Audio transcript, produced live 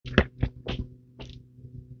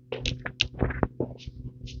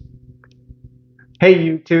Hey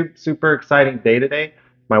YouTube, super exciting day today.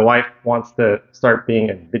 My wife wants to start being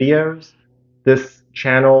in videos. This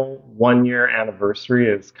channel 1 year anniversary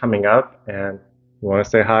is coming up, and you want to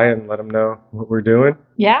say hi and let them know what we're doing?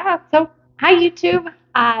 Yeah, so hi YouTube.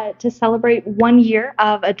 To celebrate 1 year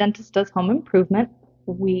of A Dentist Does Home Improvement,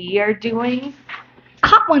 we are doing a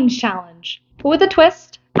Hot Ones challenge. But with a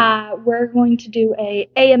twist, we're going to do a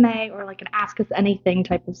AMA or like an Ask Us Anything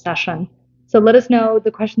type of session. So let us know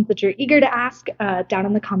the questions that you're eager to ask down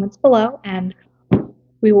in the comments below, and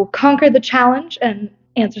we will conquer the challenge and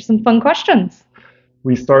answer some fun questions.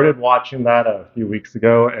 We started watching that a few weeks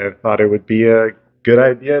ago and thought it would be a good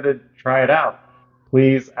idea to try it out.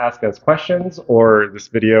 Please ask us questions or this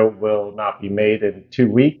video will not be made in 2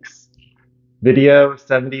 weeks. Video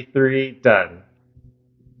 73 done.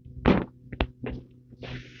 I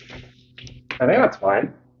think that's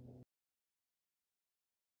fine.